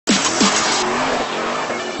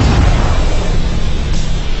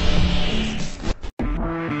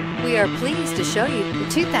are pleased to show you the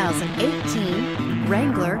 2018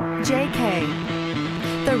 Wrangler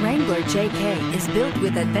JK. The Wrangler JK is built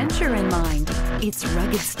with adventure in mind. Its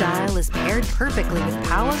rugged style is paired perfectly with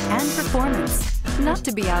power and performance. Not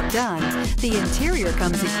to be outdone, the interior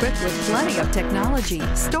comes equipped with plenty of technology,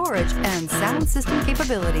 storage, and sound system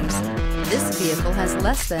capabilities. This vehicle has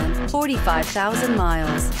less than 45,000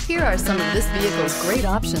 miles. Here are some of this vehicle's great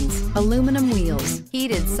options: aluminum wheels,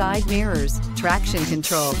 heated side mirrors, traction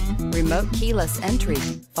control, remote keyless entry,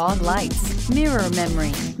 fog lights, mirror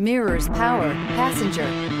memory, mirrors power, passenger,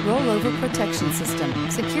 rollover protection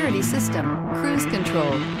system, security system, cruise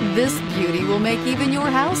control. This beauty will make even your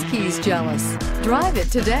house keys jealous. Drive it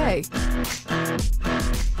today.